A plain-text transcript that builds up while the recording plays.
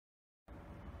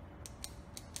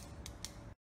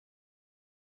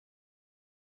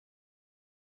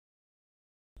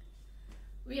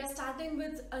We are starting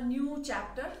with a new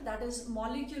chapter, that is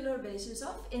molecular basis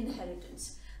of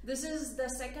inheritance. This is the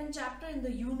second chapter in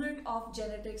the unit of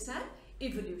genetics and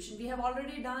evolution. We have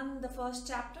already done the first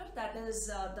chapter, that is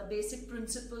the basic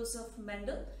principles of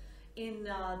Mendel in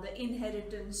the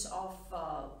inheritance of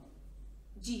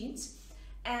genes,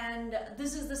 and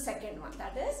this is the second one,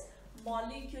 that is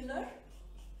molecular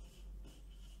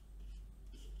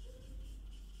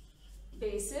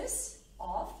basis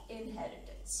of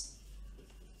inheritance.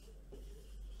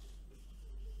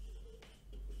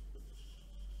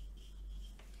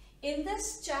 In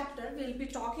this chapter, we will be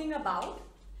talking about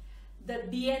the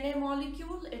DNA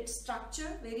molecule, its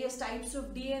structure, various types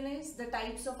of DNAs, the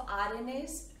types of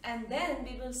RNAs, and then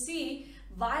we will see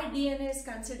why DNA is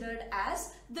considered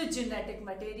as the genetic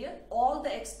material, all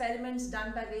the experiments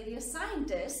done by various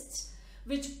scientists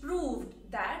which proved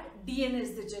that DNA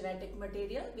is the genetic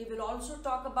material. We will also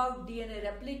talk about DNA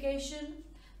replication,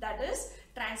 that is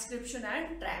transcription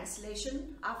and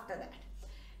translation after that.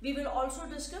 We will also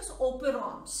discuss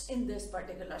operons in this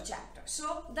particular chapter.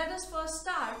 So let us first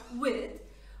start with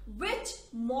which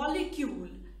molecule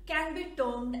can be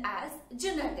termed as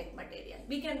genetic material.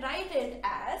 We can write it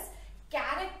as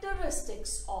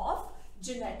characteristics of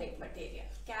genetic material.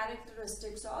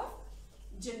 Characteristics of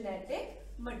genetic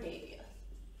material.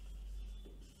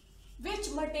 Which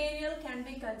material can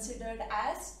be considered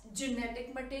as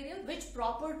genetic material? Which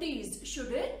properties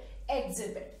should it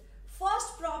exhibit?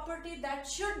 First property that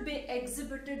should be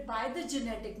exhibited by the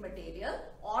genetic material,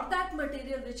 or that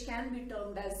material which can be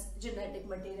termed as genetic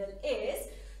material, is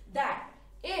that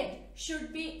it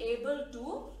should be able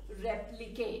to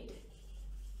replicate.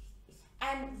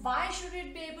 And why should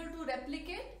it be able to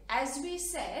replicate? As we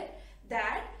said,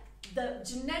 that the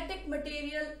genetic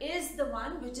material is the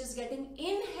one which is getting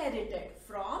inherited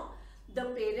from the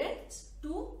parents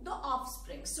to the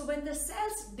offspring. So when the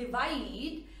cells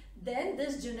divide, then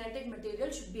this genetic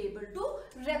material should be able to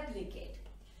replicate.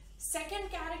 Second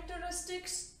characteristic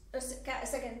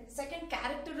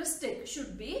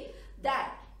should be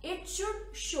that it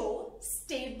should show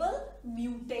stable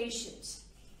mutations.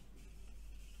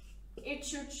 It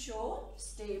should show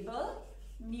stable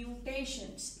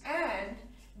mutations, and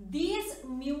these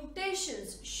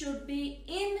mutations should be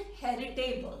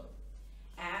inheritable,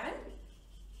 and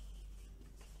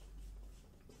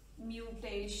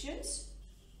mutations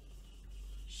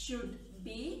should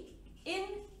be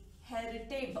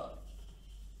inheritable.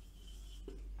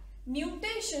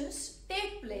 Mutations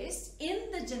take place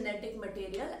in the genetic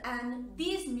material, and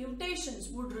these mutations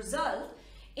would result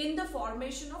in the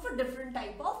formation of a different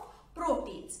type of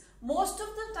proteins. Most of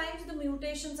the times the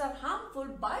mutations are harmful,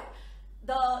 but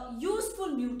the useful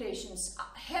mutations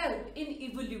help in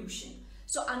evolution.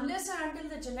 So unless and until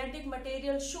the genetic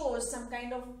material shows some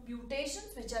kind of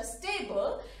mutations which are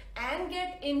stable and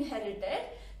get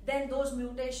inherited, then those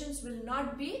mutations will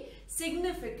not be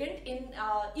significant in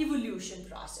evolution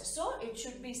process. So it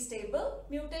should be stable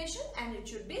mutation and it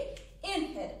should be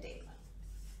inheritable.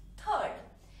 Third,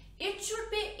 it should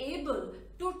be able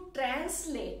to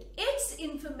translate its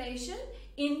information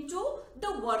into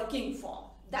the working form.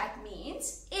 That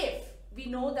means if we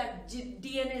know that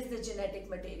DNA is the genetic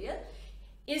material,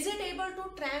 is it able to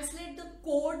translate the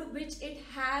code which it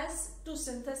has to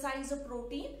synthesize a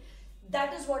protein?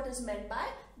 That is what is meant by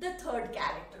the third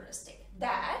characteristic,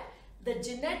 that the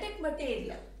genetic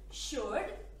material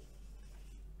should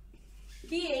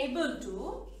be able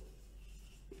to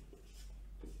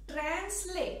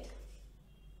translate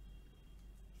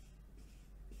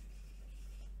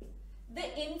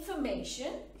the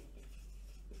information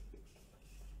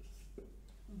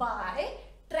by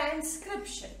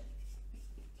transcription.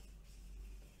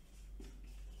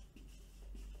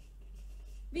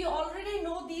 We already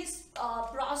know these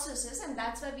processes, and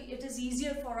that's why it is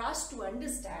easier for us to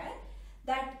understand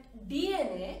that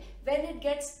DNA, when it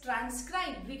gets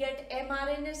transcribed, we get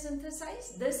mRNA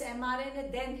synthesized. This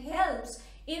mRNA then helps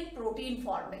in protein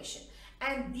formation,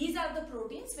 and these are the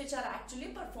proteins which are actually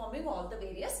performing all the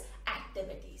various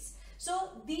activities.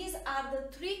 So these are the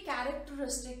three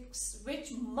characteristics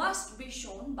which must be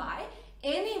shown by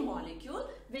any molecule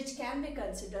which can be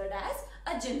considered as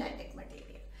a genetic material.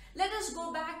 Let us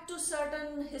go back to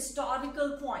certain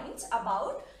historical points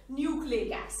about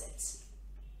nucleic acids.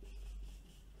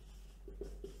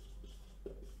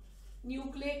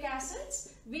 Nucleic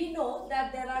acids, we know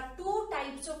that there are two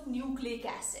types of nucleic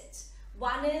acids.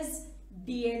 One is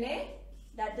DNA,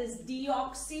 that is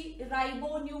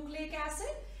deoxyribonucleic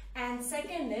acid, and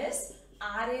second is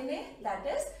RNA, that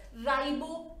is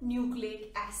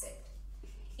ribonucleic acid.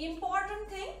 Important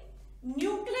thing,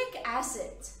 nucleic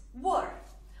acids were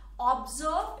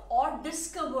observed or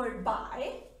discovered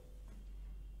by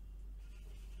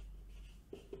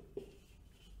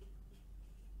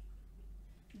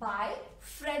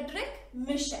Friedrich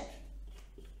Mischer.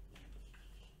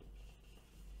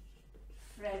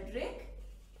 Friedrich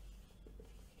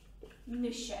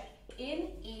Mischer in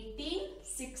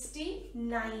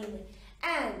 1869,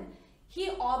 and he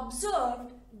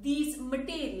observed this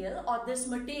material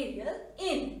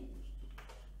in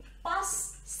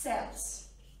pus cells.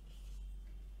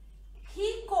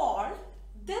 He called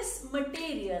this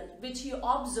material which he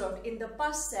observed in the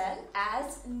pus cell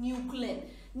as nuclein.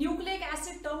 Nucleic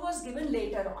acid term was given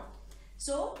later on.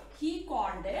 So he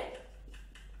called it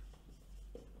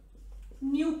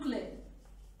nuclein.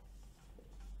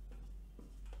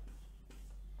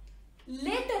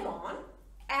 Later on,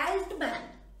 Altman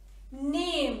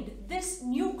named this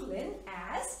nuclein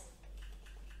as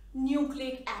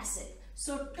nucleic acid.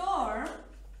 So term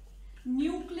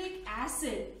nucleic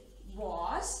acid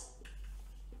was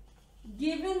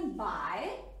given by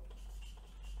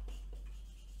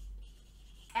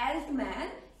Altman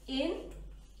in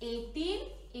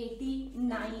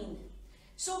 1889.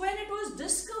 So when it was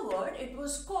discovered, it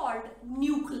was called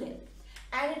nuclein,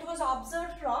 and it was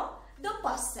observed from the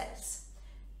pus cells.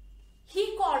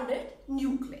 He called it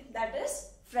nuclein. That is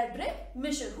Friedrich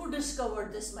Mischer, who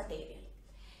discovered this material.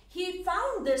 He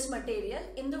found this material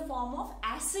in the form of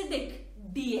acidic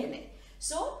DNA.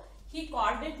 So he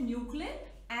called it nuclein,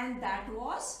 and that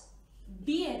was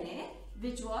DNA,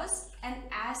 which was an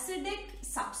acidic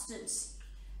substance.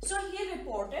 So he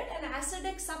reported an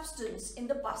acidic substance in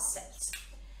the pus cells.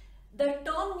 The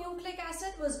term nucleic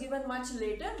acid was given much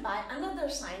later by another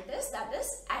scientist, that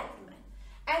is Altman.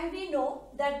 And we know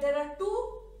that there are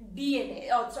two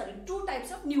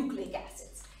types of nucleic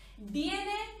acids.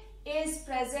 DNA is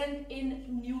present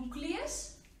in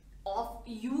nucleus of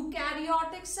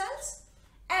eukaryotic cells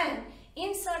and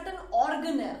in certain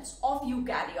organelles of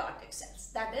eukaryotic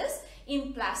cells, that is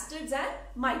in plastids and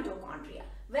mitochondria.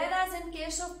 Whereas in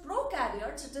case of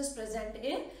prokaryotes, it is present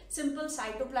in simple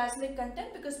cytoplasmic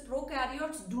content, because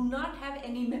prokaryotes do not have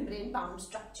any membrane bound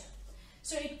structure.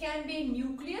 So it can be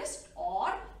nucleus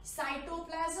or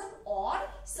cytoplasm or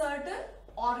certain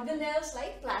organelles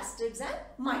like plastids and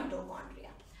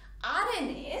mitochondria.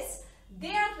 RNAs,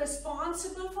 they are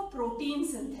responsible for protein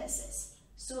synthesis.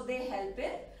 So they help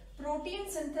in protein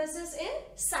synthesis in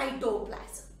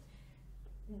cytoplasm.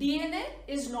 DNA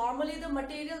is normally the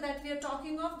material that we are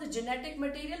talking of, the genetic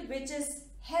material which is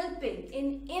helping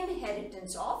in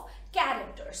inheritance of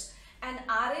characters. And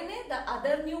RNA, the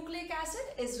other nucleic acid,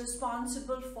 is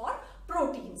responsible for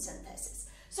protein synthesis.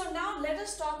 So now let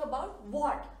us talk about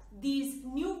what these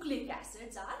nucleic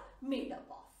acids are made up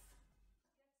of.